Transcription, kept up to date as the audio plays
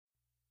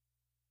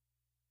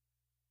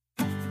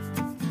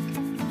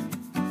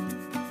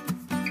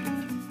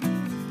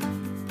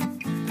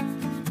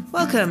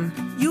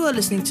Welcome. You are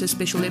listening to a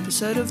special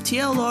episode of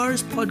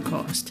TLR's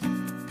podcast.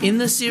 In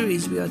this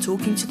series, we are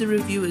talking to the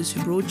reviewers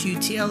who brought you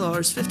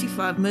TLR's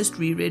 55 most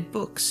reread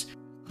books.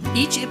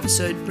 Each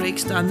episode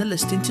breaks down the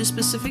list into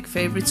specific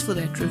favorites for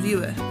that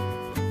reviewer.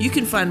 You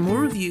can find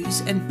more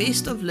reviews and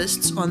best of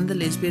lists on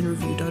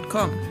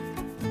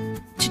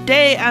thelesbianreview.com.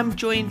 Today I'm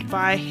joined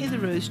by Heather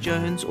Rose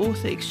Jones,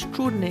 author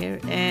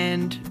extraordinaire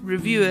and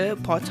reviewer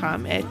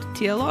part-time at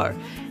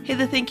TLR.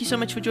 Heather, thank you so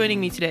much for joining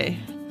me today.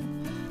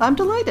 I'm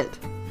delighted.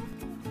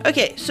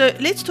 Okay, so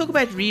let's talk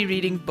about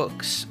rereading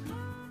books.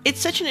 It's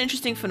such an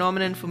interesting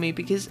phenomenon for me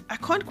because I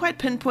can't quite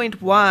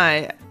pinpoint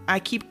why I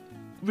keep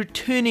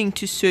returning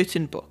to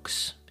certain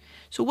books.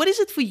 So what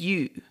is it for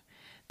you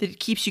that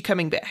keeps you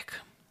coming back?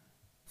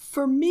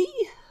 For me,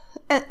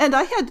 and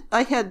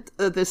I had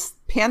this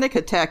panic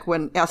attack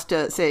when asked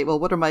to say, well,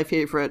 what are my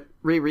favorite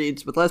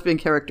rereads with lesbian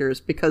characters?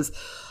 Because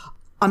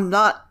I'm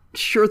not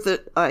sure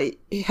that I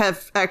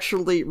have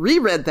actually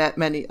reread that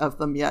many of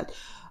them yet.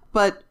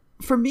 But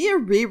for me, a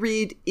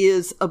reread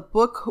is a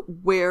book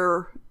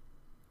where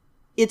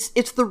it's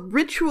the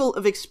ritual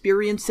of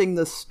experiencing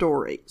the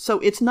story. So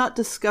it's not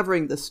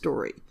discovering the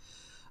story,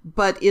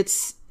 but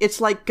it's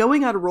like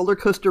going on a roller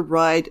coaster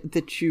ride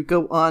that you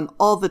go on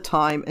all the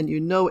time and you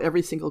know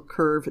every single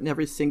curve and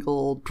every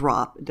single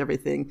drop and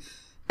everything,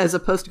 as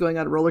opposed to going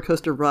on a roller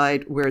coaster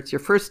ride where it's your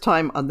first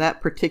time on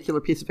that particular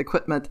piece of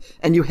equipment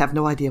and you have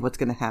no idea what's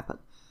going to happen.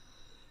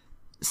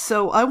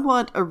 So I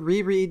want a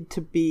reread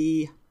to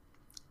be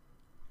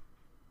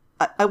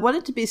I want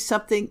it to be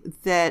something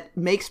that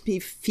makes me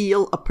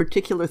feel a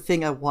particular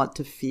thing I want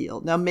to feel.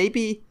 Now,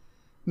 maybe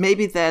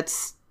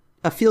that's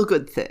a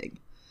feel-good thing.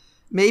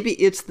 Maybe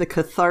it's the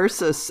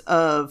catharsis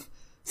of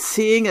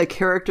seeing a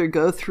character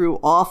go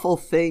through awful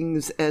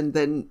things and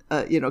then,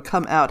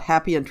 come out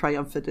happy and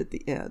triumphant at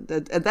the end.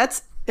 And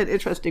that's an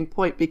interesting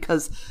point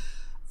because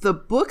the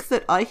book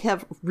that I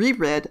have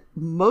reread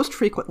most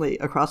frequently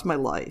across my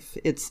life,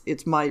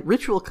 it's my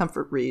ritual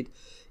comfort read,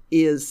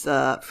 is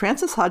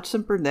Frances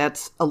Hodgson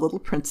Burnett's A Little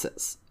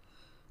Princess,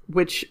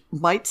 which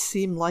might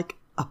seem like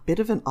a bit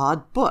of an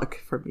odd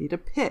book for me to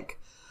pick.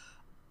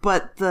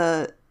 But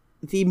the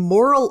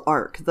moral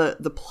arc,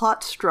 the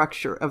plot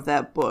structure of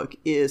that book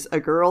is a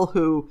girl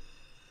who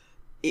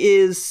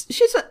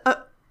she's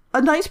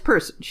a nice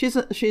person. She's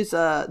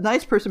a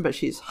nice person, but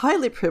she's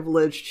highly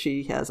privileged.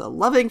 She has a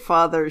loving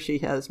father. She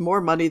has more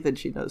money than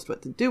she knows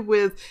what to do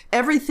with.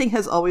 Everything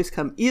has always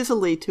come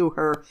easily to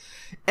her.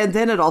 And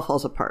then it all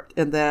falls apart.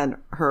 And then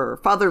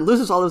her father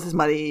loses all of his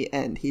money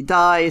and he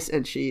dies.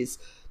 And she's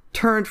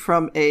turned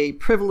from a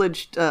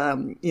privileged,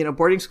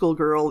 boarding school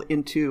girl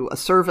into a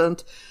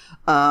servant.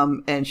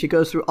 And she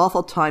goes through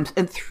awful times.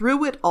 And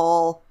through it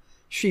all,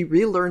 she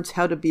relearns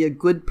how to be a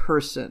good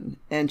person.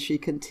 And she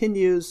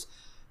continues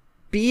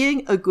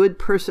being a good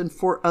person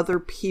for other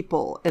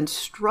people and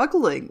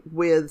struggling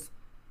with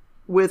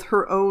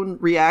her own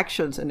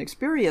reactions and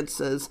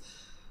experiences.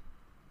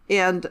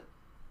 And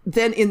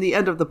then in the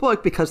end of the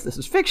book, because this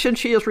is fiction,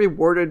 she is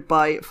rewarded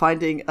by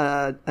finding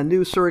a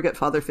new surrogate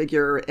father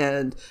figure.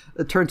 And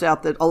it turns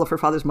out that all of her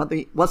father's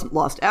money wasn't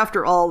lost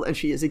after all. And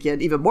she is,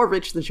 again, even more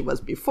rich than she was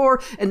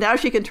before. And now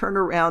she can turn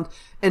around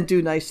and do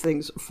nice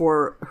things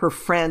for her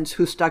friends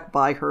who stuck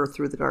by her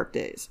through the dark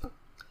days.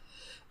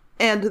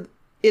 And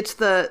it's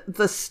the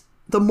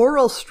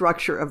moral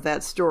structure of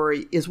that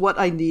story is what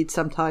I need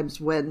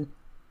sometimes when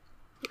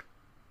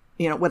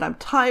I'm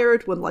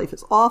tired, when life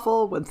is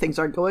awful, when things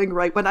aren't going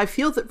right, when I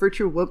feel that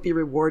virtue won't be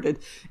rewarded.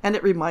 And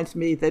it reminds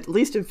me that at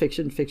least in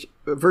fiction,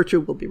 virtue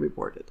will be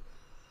rewarded.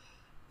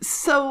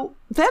 So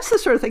that's the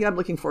sort of thing I'm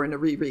looking for in a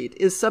reread,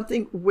 is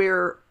something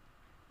where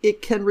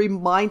it can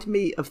remind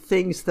me of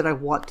things that I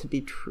want to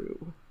be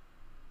true.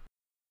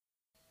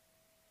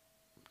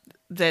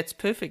 That's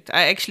perfect.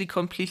 I actually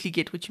completely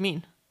get what you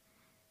mean.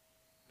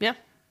 Yeah.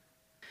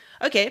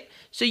 Okay,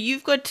 so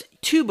you've got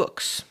 2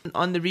 books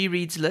on the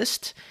rereads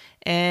list,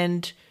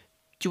 and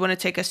do you want to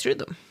take us through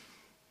them?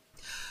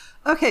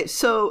 Okay,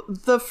 so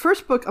the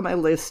first book on my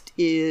list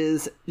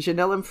is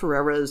Janelle M.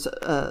 Ferreira's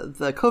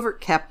The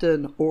Covert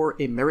Captain, or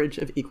A Marriage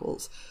of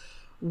Equals,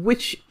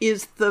 which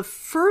is the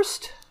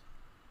first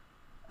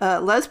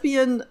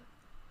lesbian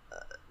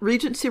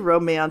Regency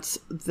romance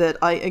that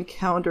I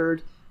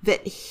encountered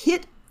that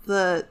hit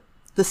the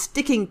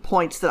sticking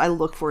points that I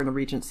look for in a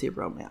Regency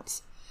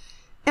romance.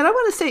 And I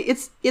want to say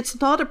it's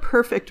not a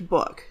perfect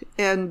book,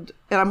 and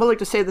I'm willing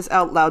to say this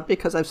out loud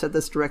because I've said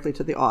this directly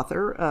to the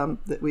author,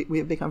 that we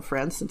have become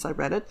friends since I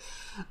read it.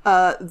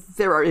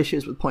 There are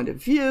issues with point of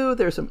view.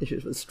 There are some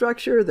issues with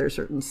structure. There are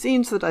certain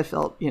scenes that I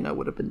felt,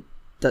 would have been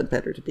done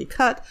better to be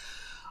cut.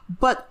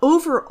 But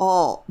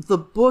overall, the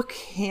book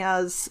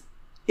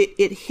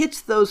it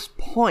hits those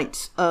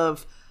points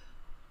of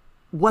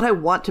what I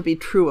want to be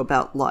true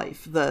about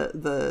life,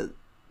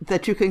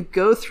 that you can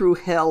go through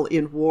hell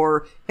in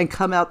war and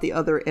come out the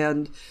other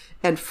end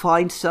and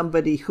find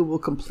somebody who will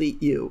complete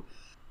you.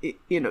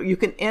 You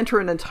can enter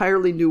an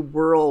entirely new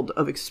world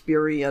of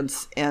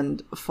experience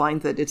and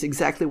find that it's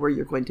exactly where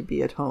you're going to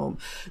be at home.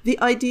 The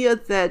idea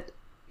that,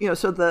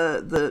 so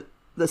the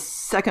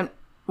second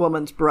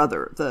woman's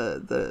brother,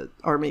 the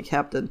army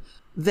captain,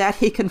 that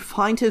he can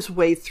find his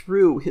way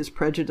through his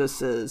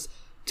prejudices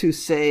to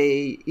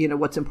say,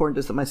 what's important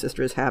is that my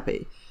sister is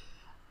happy.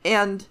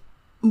 And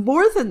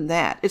more than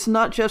that, it's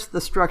not just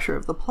the structure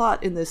of the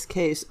plot in this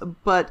case,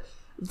 but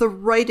the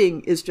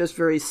writing is just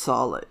very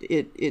solid.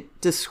 It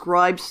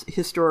describes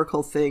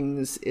historical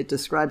things. It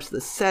describes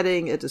the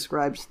setting. It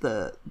describes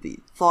the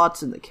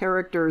thoughts and the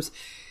characters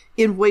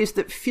in ways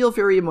that feel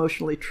very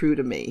emotionally true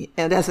to me.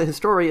 And as a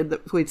historian,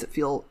 the ways that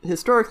feel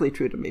historically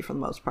true to me for the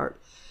most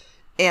part.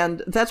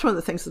 And that's one of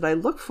the things that I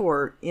look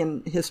for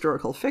in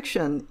historical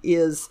fiction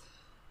is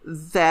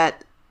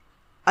that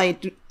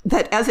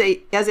as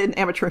an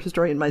amateur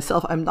historian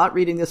myself, I'm not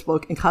reading this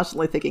book and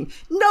constantly thinking,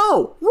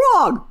 no,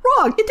 wrong,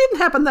 it didn't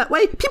happen that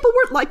way. People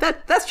weren't like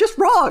that. That's just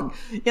wrong.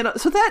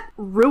 So that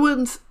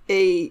ruins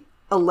a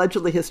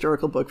allegedly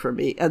historical book for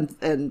me.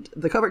 And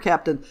The Covert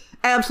Captain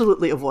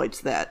absolutely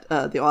avoids that.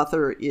 The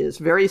author is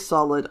very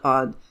solid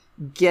on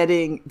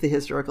getting the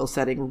historical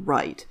setting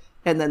right.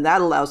 And then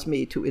that allows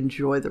me to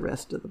enjoy the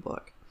rest of the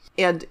book.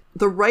 And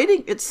the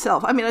writing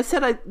itself, I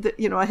said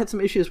I had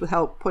some issues with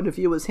how point of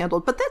view was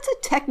handled, but that's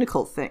a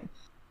technical thing.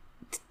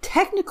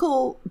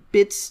 Technical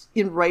bits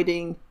in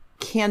writing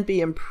can be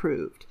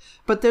improved,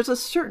 but there's a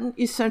certain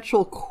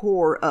essential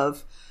core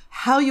of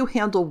how you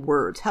handle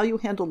words, how you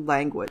handle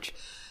language,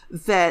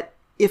 that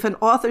if an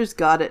author's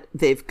got it,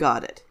 they've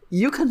got it.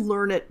 You can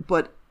learn it,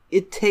 but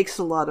it takes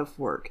a lot of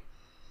work.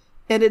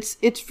 And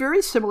it's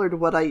very similar to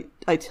what I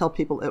tell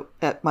people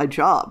at my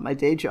job, my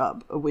day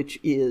job, which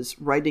is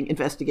writing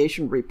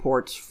investigation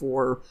reports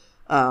for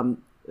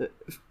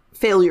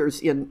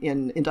failures in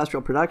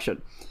industrial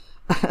production,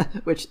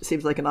 which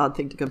seems like an odd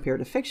thing to compare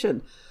to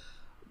fiction.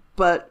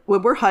 But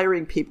when we're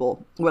hiring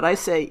people, what I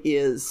say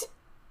is,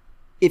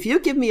 if you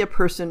give me a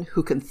person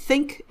who can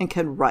think and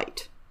can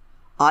write,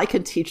 I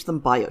can teach them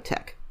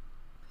biotech.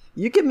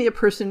 You give me a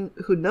person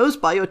who knows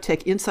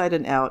biotech inside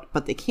and out,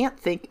 but they can't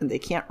think and they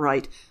can't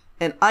write,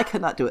 and I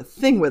cannot do a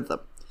thing with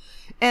them.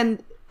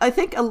 And I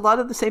think a lot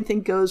of the same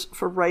thing goes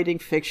for writing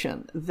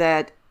fiction,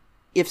 that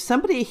if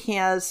somebody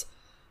has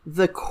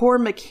the core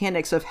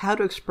mechanics of how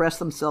to express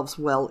themselves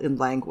well in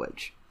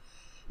language,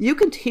 you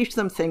can teach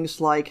them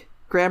things like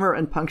grammar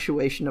and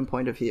punctuation and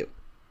point of view.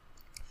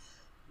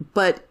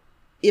 But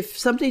if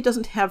somebody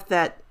doesn't have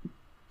that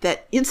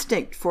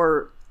instinct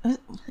for,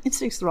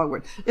 instinct's the wrong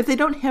word, if they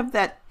don't have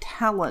that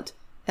talent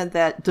and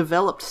that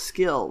developed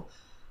skill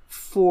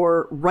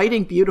for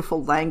writing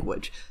beautiful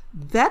language,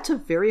 that's a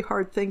very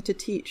hard thing to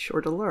teach or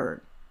to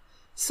learn.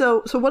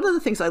 So one of the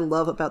things I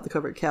love about The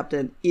Covert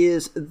Captain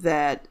is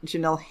that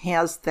Janelle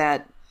has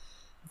that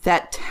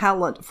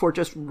talent for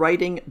just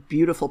writing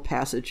beautiful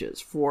passages,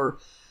 for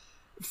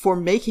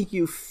making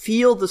you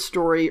feel the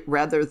story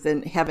rather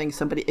than having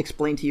somebody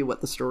explain to you what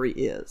the story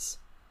is.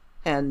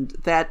 And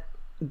that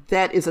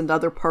is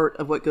another part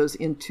of what goes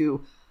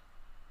into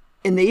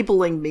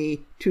enabling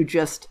me to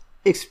just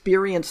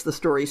experience the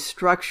story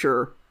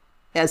structure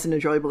as an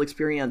enjoyable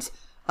experience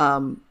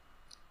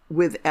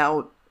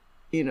without,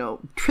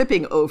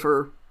 tripping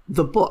over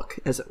the book,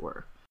 as it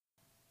were.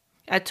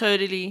 I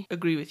totally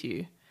agree with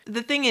you.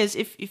 The thing is,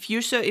 if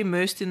you're so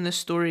immersed in the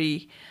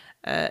story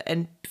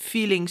and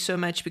feeling so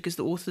much because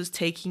the author's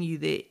taking you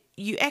there,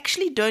 you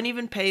actually don't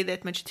even pay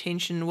that much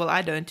attention. Well,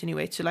 I don't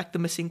anyway, to like the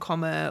missing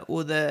comma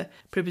or the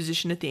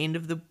preposition at the end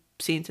of the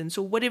sentence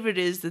or whatever it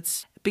is,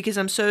 that's because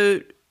I'm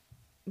so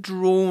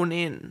drawn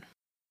in.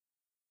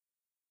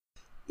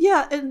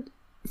 Yeah, and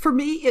for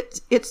me,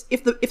 it's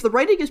if the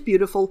writing is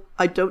beautiful,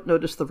 I don't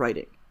notice the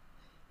writing.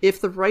 If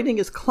the writing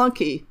is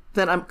clunky,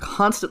 then I'm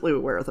constantly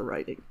aware of the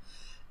writing,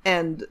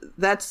 and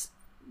that's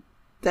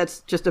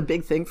just a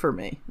big thing for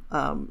me.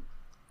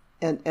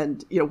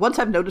 And once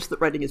I've noticed that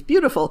writing is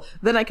beautiful,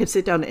 then I can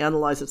sit down and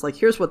analyze. It's like,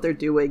 here's what they're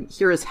doing.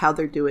 Here is how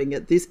they're doing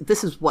it.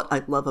 This is what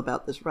I love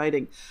about this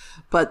writing.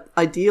 But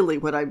ideally,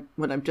 when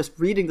I'm just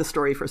reading the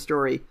story for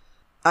story,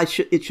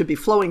 it should be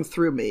flowing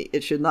through me.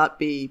 It should not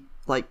be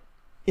like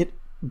it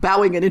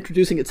bowing and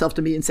introducing itself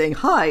to me and saying,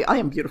 "Hi, I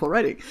am beautiful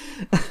writing."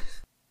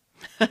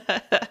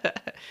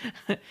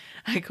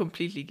 I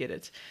completely get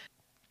it.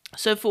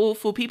 So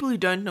for people who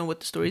don't know what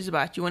the story is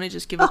about, you want to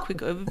just give a quick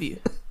overview?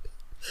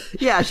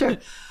 Yeah, sure.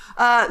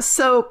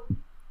 So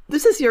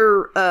this is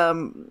your,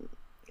 well,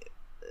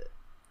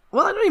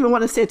 I don't even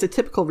want to say it's a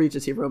typical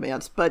Regency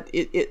romance, but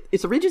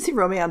it's a Regency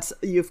romance.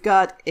 You've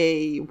got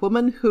a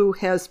woman who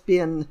has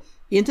been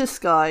in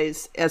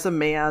disguise as a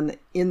man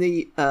in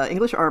the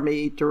English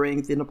army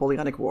during the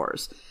Napoleonic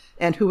Wars,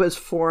 and who has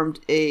formed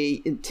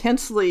a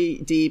intensely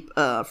deep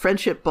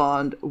friendship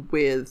bond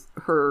with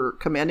her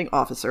commanding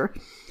officer.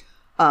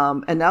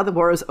 And now the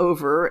war is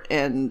over,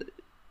 and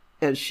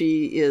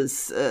she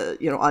is,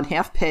 on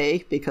half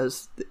pay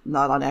because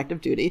not on active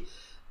duty,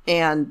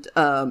 and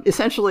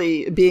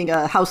essentially being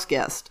a house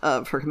guest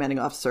of her commanding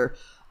officer,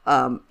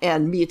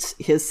 and meets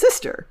his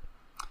sister,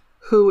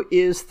 who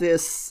is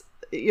this,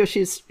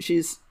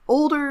 she's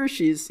older,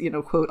 she's,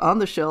 quote, on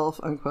the shelf,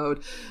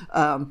 unquote,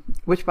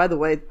 which, by the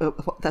way,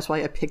 that's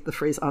why I picked the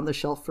phrase on the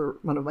shelf for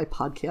one of my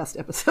podcast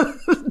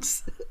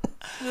episodes.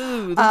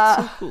 Oh,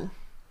 that's so cool.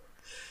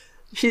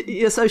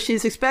 So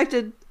she's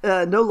expected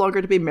no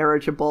longer to be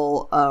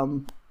marriageable,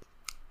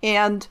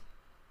 and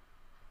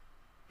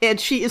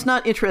she is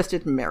not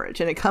interested in marriage.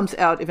 And it comes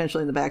out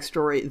eventually in the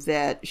backstory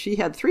that she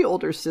had 3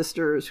 older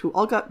sisters who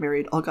all got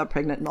married, all got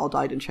pregnant, and all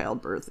died in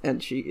childbirth.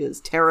 And she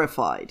is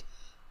terrified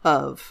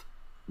of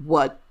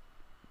what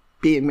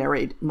being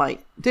married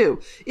might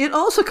do. It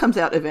also comes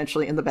out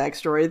eventually in the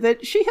backstory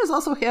that she has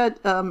also had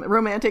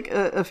romantic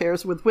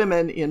affairs with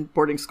women in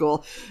boarding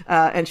school,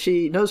 and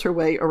she knows her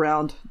way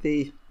around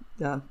the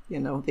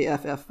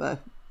FF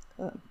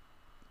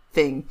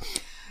thing.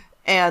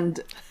 And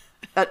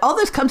all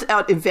this comes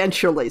out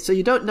eventually, so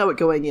you don't know it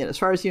going in. As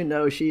far as you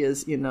know, she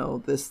is,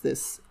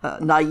 this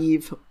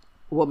naive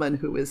woman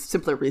who is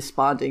simply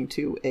responding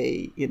to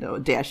a,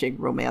 dashing,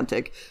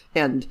 romantic,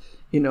 and,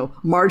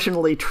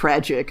 marginally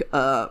tragic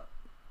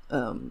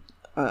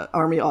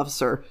army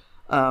officer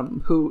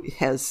who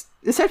has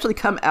essentially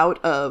come out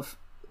of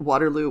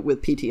Waterloo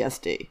with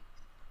PTSD,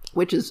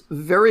 which is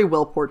very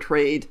well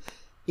portrayed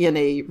in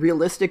a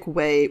realistic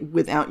way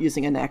without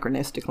using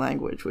anachronistic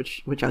language,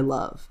 which I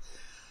love.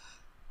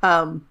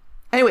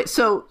 Anyway,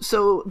 so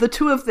the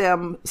 2 of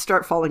them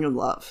start falling in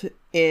love,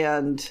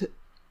 and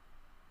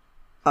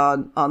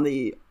on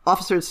the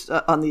officers,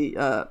 on the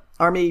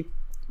army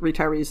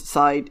retirees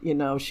side,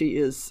 she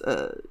is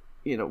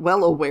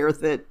well aware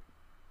that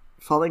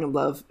falling in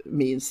love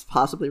means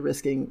possibly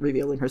risking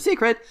revealing her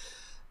secret.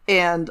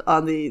 And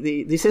on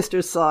the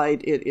sister's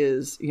side, it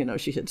is,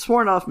 she had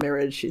sworn off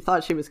marriage. She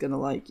thought she was going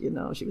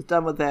to she was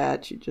done with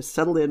that. She just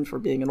settled in for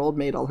being an old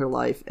maid all her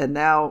life. And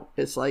now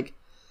it's like,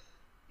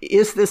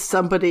 is this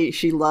somebody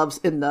she loves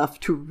enough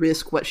to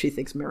risk what she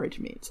thinks marriage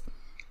means?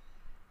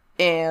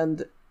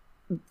 And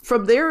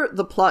from there,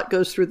 the plot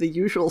goes through the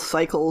usual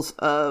cycles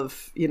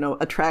of,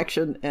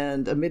 attraction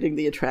and omitting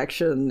the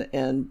attraction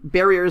and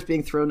barriers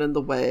being thrown in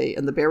the way.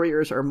 And the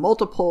barriers are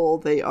multiple.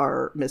 They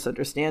are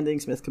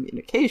misunderstandings,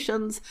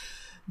 miscommunications.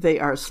 They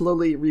are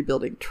slowly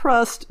rebuilding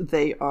trust.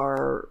 They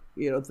are,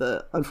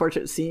 the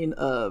unfortunate scene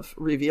of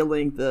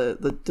revealing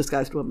the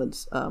disguised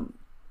woman's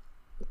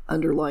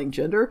underlying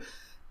gender.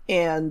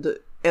 And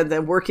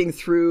then working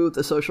through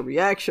the social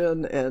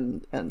reaction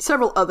and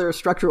several other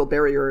structural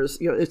barriers.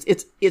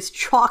 It's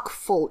chock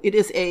full. It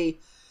is a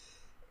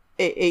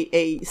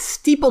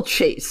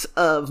steeplechase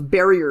of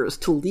barriers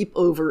to leap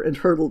over and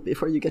hurdle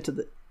before you get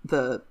to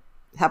the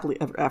happily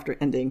ever after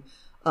ending.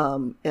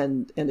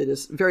 And it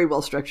is very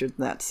well structured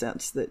in that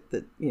sense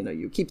that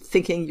you keep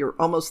thinking you're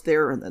almost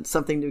there and then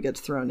something new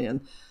gets thrown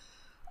in.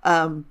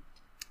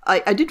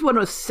 I did want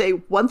to say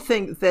one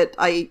thing that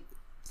I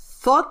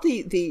thought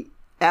the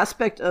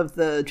aspect of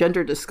the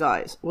gender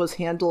disguise was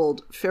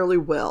handled fairly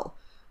well.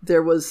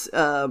 There was,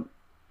 some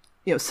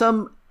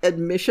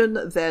admission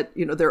that,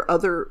 there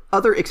are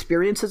other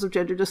experiences of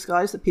gender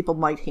disguise that people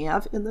might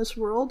have in this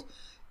world.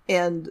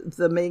 And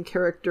the main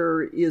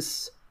character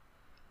is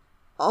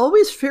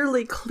always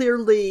fairly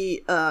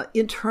clearly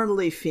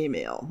internally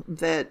female,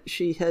 that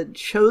she had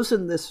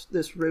chosen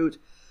this route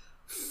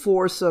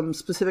for some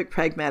specific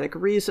pragmatic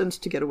reasons,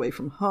 to get away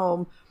from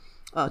home,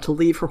 to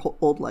leave her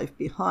old life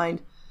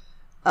behind.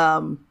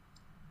 This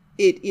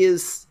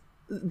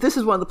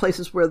is one of the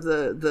places where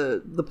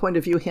the point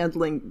of view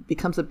handling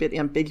becomes a bit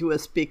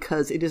ambiguous,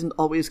 because it isn't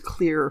always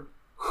clear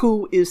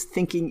who is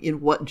thinking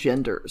in what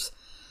genders.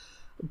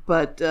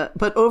 But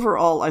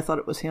overall, I thought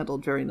it was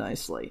handled very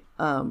nicely.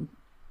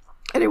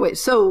 Anyway,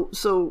 so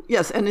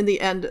yes, and in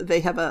the end, they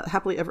have a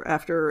happily ever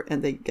after,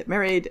 and they get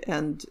married,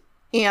 and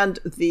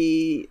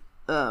the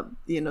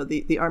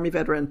the army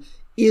veteran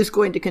is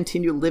going to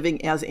continue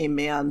living as a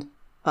man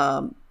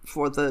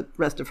for the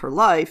rest of her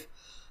life,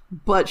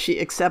 but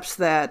she accepts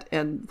that,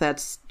 and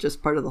that's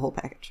just part of the whole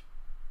package.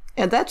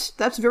 And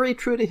that's very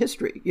true to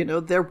history.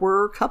 There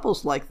were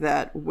couples like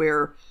that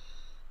where,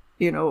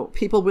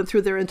 people went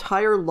through their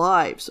entire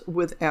lives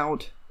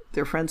without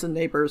their friends and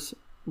neighbors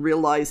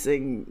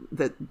realizing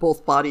that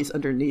both bodies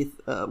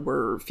underneath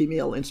were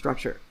female in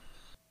structure.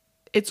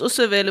 It's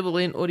also available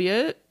in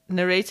audio,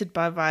 narrated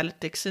by Violet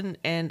Dixon,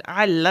 and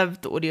I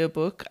loved the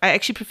audiobook. I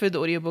actually preferred the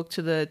audiobook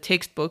to the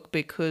textbook,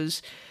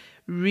 because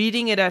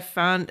reading it, I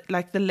found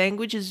the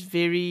language is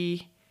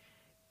very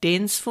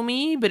dense for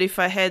me, but if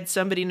I had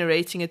somebody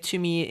narrating it to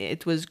me,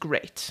 it was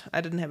great.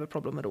 I didn't have a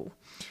problem at all.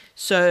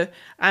 So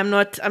I'm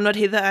not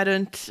Heather. I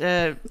don't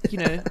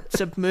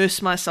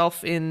submerse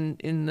myself in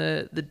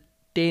the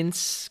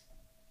dense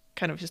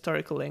kind of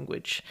historical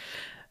language,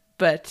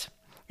 but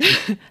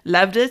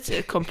loved it.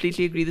 I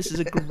completely agree. This is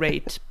a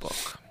great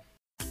book.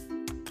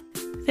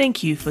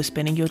 Thank you for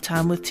spending your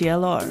time with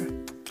TLR.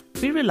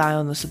 We rely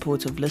on the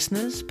support of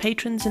listeners,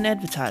 patrons, and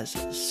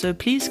advertisers, so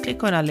please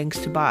click on our links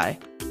to buy,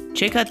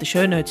 check out the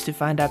show notes to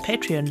find our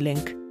Patreon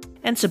link,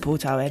 and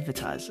support our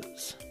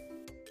advertisers.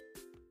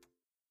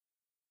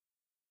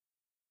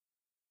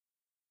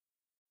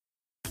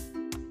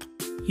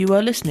 You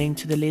are listening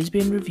to the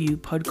Lesbian Review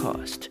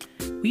podcast.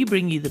 We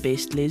bring you the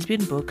best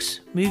lesbian books,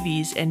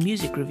 movies, and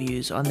music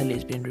reviews on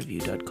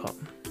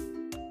thelesbianreview.com.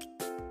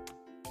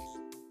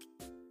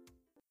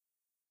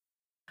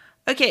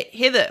 Okay,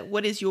 Heather,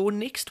 what is your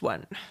next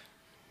one?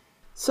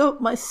 So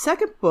my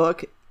second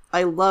book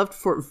I loved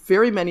for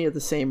very many of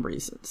the same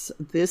reasons.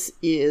 This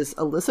is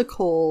Alyssa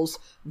Cole's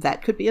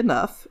That Could Be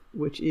Enough,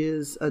 which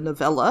is a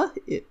novella.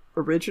 It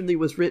originally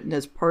was written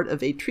as part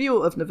of a trio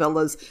of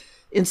novellas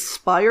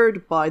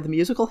inspired by the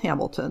musical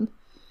Hamilton,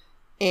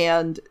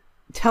 and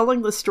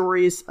telling the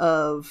stories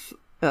of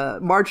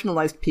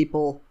marginalized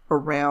people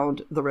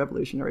around the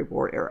Revolutionary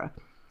War era.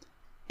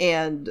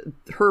 And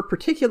her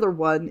particular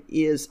one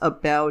is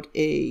about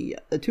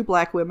two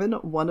black women.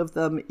 One of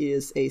them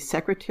is a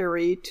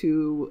secretary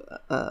to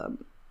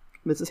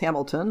Mrs.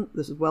 Hamilton.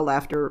 This is well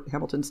after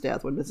Hamilton's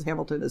death, when Mrs.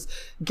 Hamilton is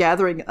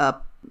gathering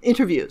up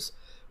interviews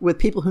with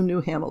people who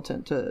knew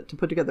Hamilton to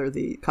put together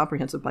the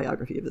comprehensive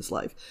biography of his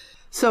life.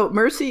 So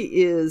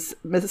Mercy is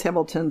Mrs.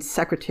 Hamilton's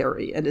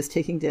secretary and is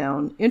taking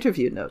down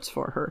interview notes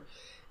for her.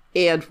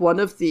 And one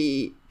of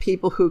the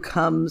people who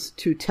comes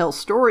to tell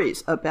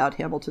stories about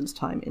Hamilton's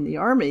time in the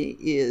army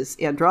is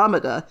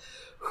Andromeda,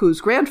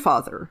 whose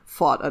grandfather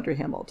fought under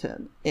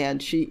Hamilton.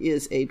 And she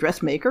is a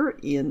dressmaker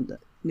in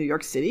New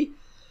York City.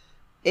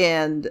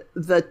 And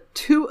the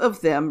two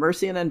of them,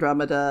 Mercy and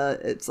Andromeda,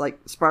 it's like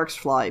sparks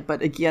fly.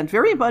 But again,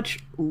 very much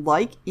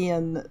like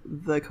in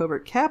The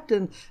Covert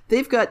Captain,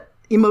 they've got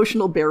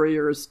emotional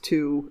barriers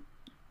to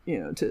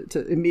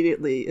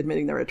immediately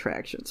admitting their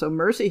attraction. So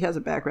Mercy has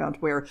a background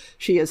where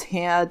she has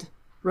had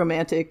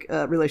romantic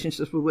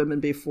relationships with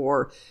women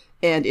before,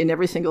 and in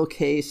every single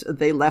case,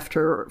 they left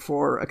her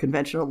for a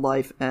conventional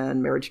life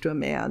and marriage to a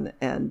man,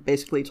 and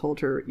basically told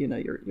her,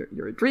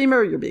 you're a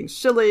dreamer, you're being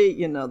silly,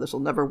 this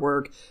will never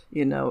work,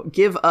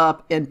 give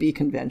up and be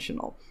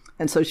conventional.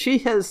 And so she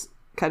has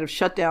kind of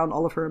shut down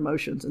all of her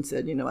emotions and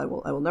said, I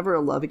will never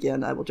love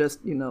again. I will just,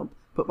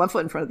 put one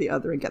foot in front of the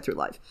other and get through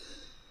life.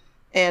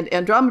 And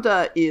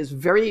Andromeda is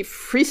very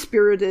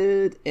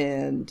free-spirited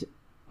and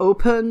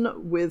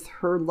open with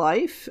her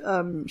life.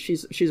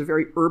 She's a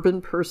very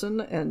urban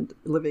person and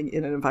living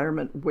in an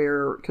environment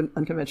where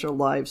unconventional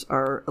lives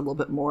are a little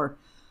bit more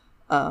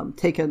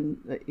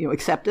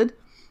accepted.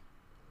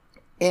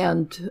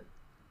 And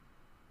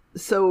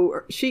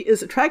so she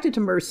is attracted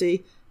to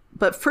Mercy,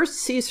 but first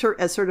sees her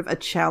as sort of a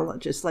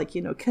challenge. It's like,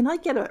 can I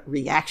get a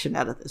reaction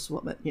out of this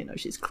woman?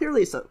 She's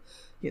clearly so,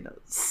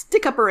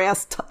 stick up her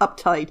ass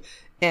uptight.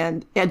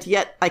 And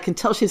yet I can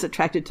tell she's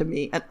attracted to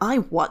me, and I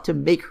want to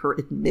make her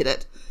admit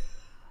it.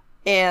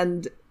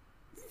 And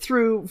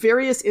through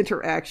various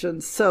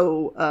interactions,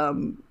 so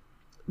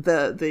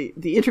the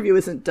interview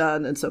isn't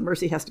done, and so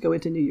Mercy has to go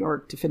into New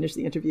York to finish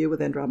the interview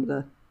with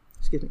Andromeda.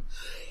 Excuse me.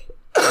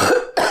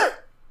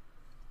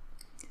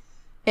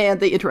 And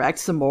they interact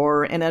some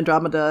more, and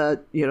Andromeda,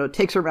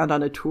 takes her around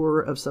on a tour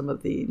of some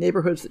of the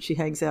neighborhoods that she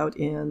hangs out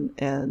in,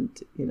 and,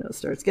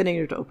 starts getting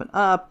her to open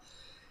up.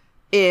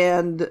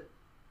 And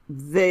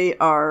they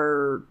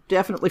are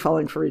definitely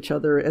falling for each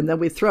other. And then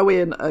we throw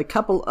in a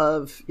couple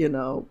of,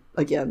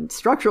 again,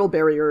 structural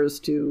barriers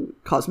to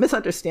cause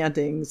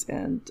misunderstandings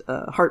and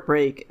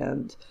heartbreak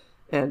and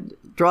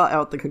draw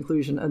out the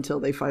conclusion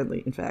until they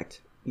finally, in fact,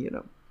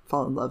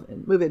 fall in love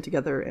and move in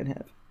together and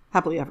have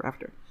happily ever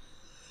after.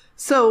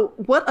 So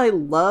what I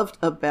loved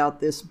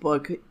about this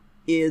book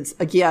is,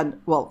 again,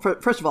 well,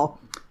 first of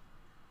all,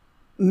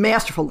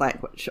 masterful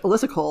language.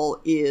 Alyssa Cole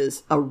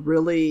is a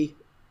really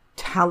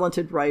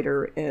talented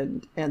writer,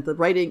 and the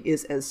writing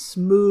is as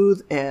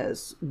smooth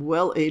as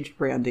well-aged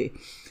brandy.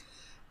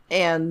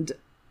 And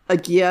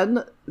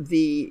again,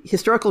 the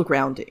historical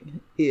grounding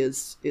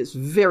is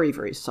very,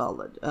 very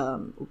solid.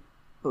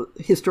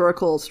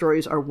 Historical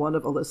stories are one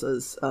of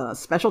Alyssa's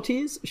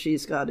specialties.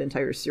 She's got an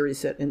entire series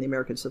set in the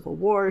American Civil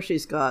War.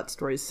 She's got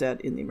stories set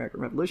in the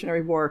American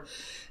Revolutionary War,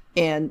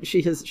 and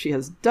she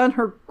has done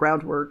her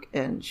groundwork,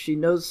 and she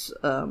knows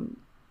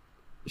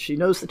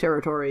the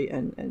territory,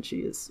 and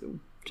she is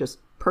just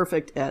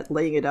perfect at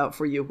laying it out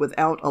for you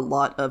without a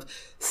lot of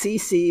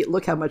CC,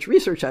 look how much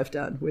research I've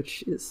done,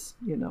 which is,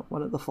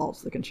 one of the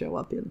faults that can show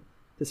up in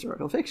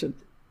historical fiction.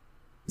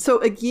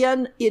 So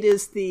again, it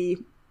is the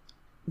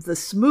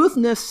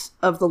smoothness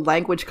of the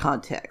language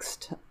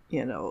context.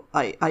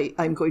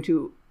 I'm going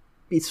to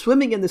be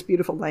swimming in this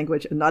beautiful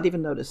language and not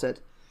even notice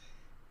it.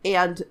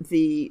 And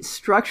the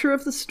structure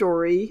of the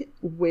story,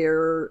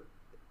 where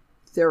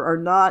there are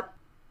not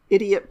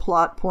idiot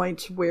plot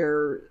points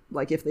where,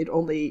 like, if they'd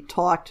only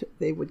talked,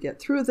 they would get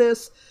through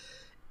this.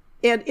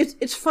 And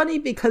it's funny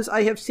because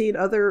I have seen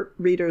other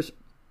readers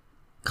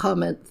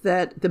comment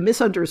that the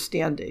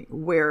misunderstanding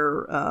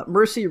where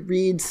Mercy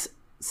reads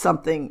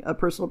something, a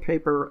personal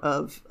paper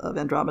of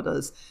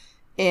Andromeda's,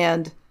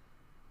 and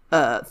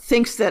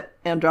thinks that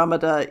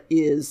Andromeda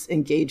is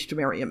engaged to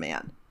marry a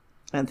man,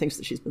 and thinks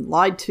that she's been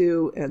lied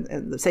to,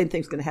 and the same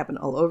thing's going to happen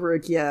all over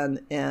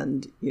again.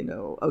 And,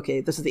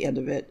 okay, this is the end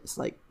of it. It's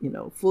like,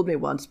 fooled me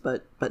once,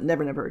 but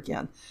never, never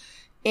again.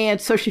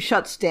 And so she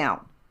shuts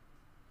down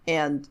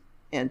and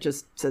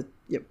just says,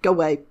 go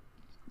away.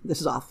 This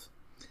is off.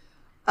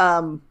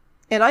 And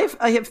And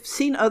I have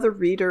seen other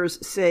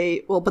readers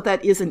say, well, but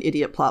that is an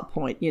idiot plot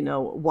point.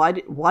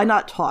 Why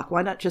not talk?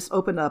 Why not just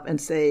open up and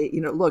say,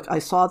 look, I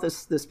saw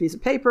this piece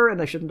of paper and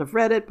I shouldn't have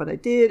read it, but I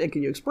did. And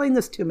can you explain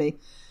this to me?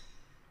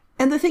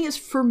 And the thing is,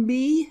 for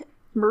me,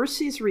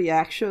 Mercy's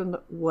reaction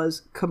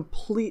was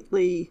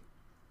completely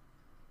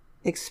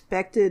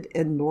expected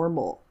and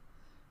normal,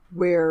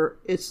 where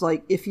it's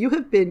like, if you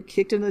have been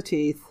kicked in the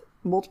teeth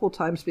multiple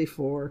times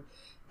before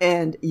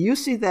and you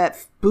see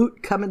that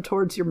boot coming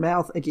towards your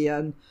mouth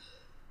again,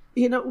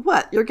 you know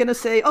what? You're going to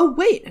say, oh,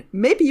 wait,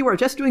 maybe you are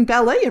just doing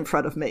ballet in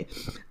front of me.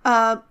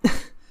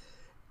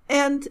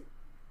 And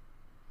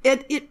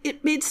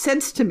it made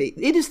sense to me.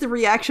 It is the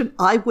reaction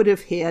I would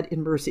have had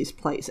in Mercy's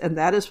place. And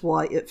that is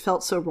why it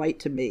felt so right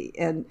to me,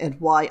 and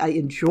why I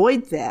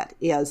enjoyed that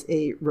as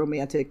a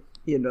romantic,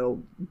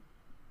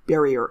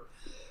 barrier.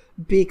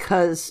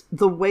 Because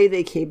the way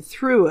they came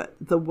through it,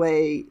 the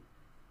way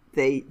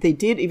they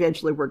did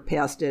eventually work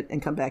past it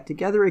and come back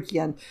together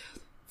again,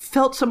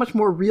 felt so much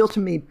more real to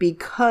me,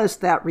 because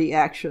that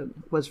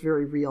reaction was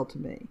very real to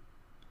me.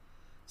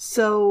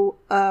 So,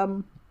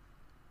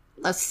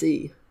 let's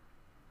see.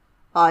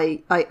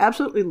 I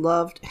absolutely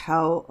loved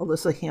how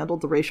Alyssa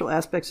handled the racial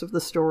aspects of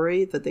the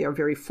story, that they are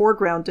very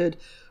foregrounded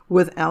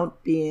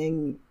without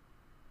being,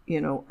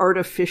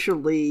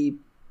 artificially,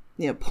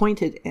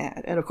 pointed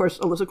at. And of course,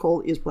 Alyssa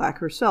Cole is Black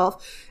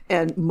herself,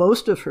 and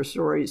most of her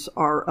stories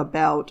are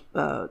about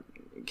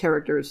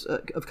characters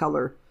of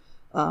color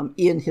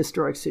in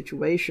historic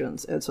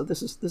situations, and so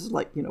this is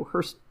like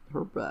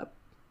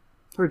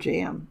her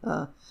jam,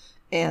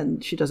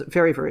 and she does it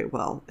very, very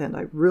well. And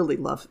I really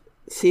love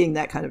seeing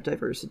that kind of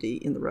diversity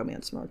in the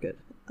romance market,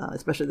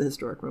 especially the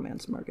historic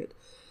romance market.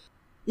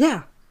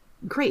 Yeah,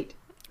 a great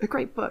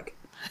book.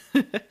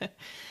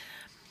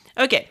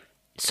 Okay,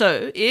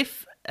 so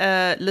if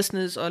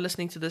listeners are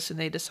listening to this and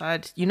they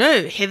decide,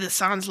 Heather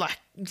sounds like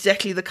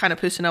exactly the kind of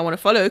person I want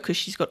to follow because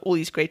she's got all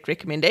these great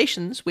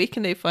recommendations, where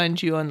can they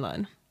find you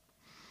online?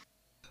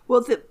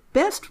 Well, the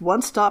best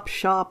one-stop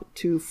shop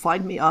to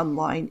find me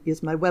online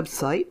is my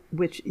website,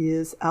 which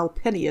is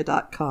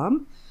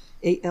alpennia.com,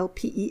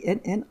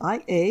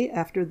 ALPENNIA,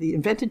 after the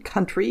invented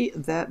country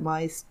that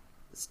my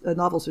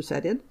novels are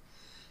set in.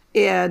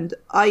 And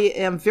I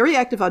am very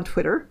active on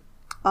Twitter.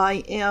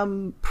 I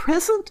am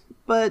present,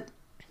 but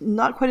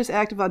not quite as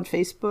active on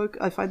Facebook.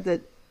 I find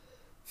that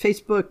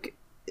Facebook,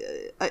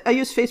 I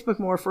use Facebook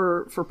more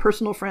for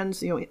personal friends,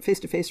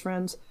 face-to-face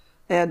friends.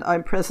 And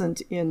I'm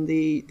present in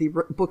the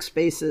book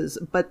spaces,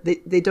 but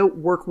they don't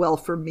work well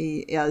for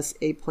me as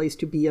a place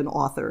to be an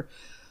author.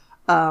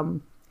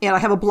 And I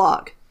have a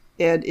blog.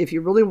 And if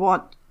you really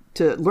want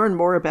to learn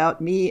more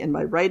about me and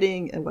my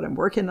writing and what I'm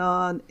working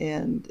on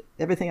and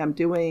everything I'm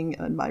doing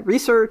and my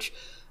research,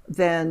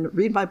 then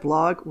read my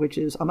blog, which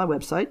is on my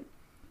website.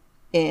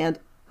 And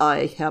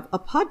I have a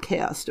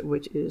podcast,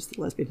 which is the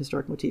Lesbian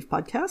Historic Motif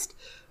Podcast,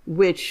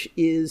 which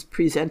is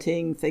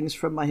presenting things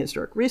from my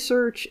historic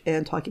research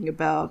and talking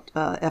about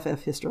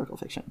FF historical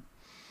fiction.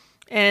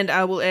 And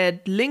I will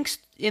add links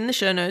in the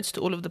show notes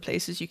to all of the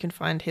places you can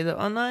find Heather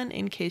online,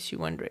 in case you're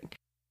wondering.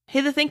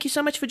 Heather, thank you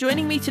so much for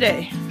joining me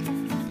today.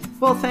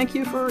 Well, thank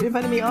you for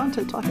inviting me on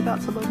to talk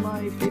about some of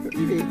my favorite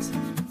rereads.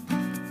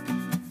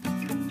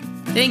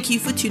 Thank you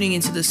for tuning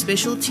into the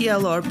special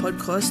TLR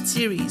podcast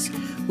series,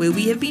 where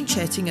we have been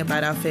chatting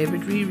about our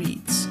favorite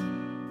rereads.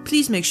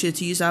 Please make sure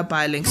to use our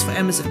buy links for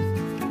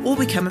Amazon, or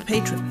become a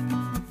patron.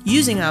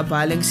 Using our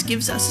buy links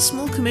gives us a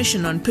small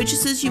commission on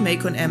purchases you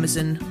make on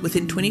Amazon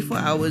within 24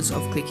 hours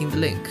of clicking the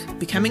link.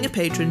 Becoming a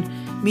patron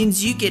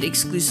means you get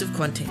exclusive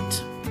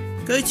content.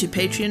 Go to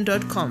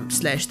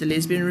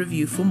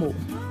patreon.com/thelesbianreview for more.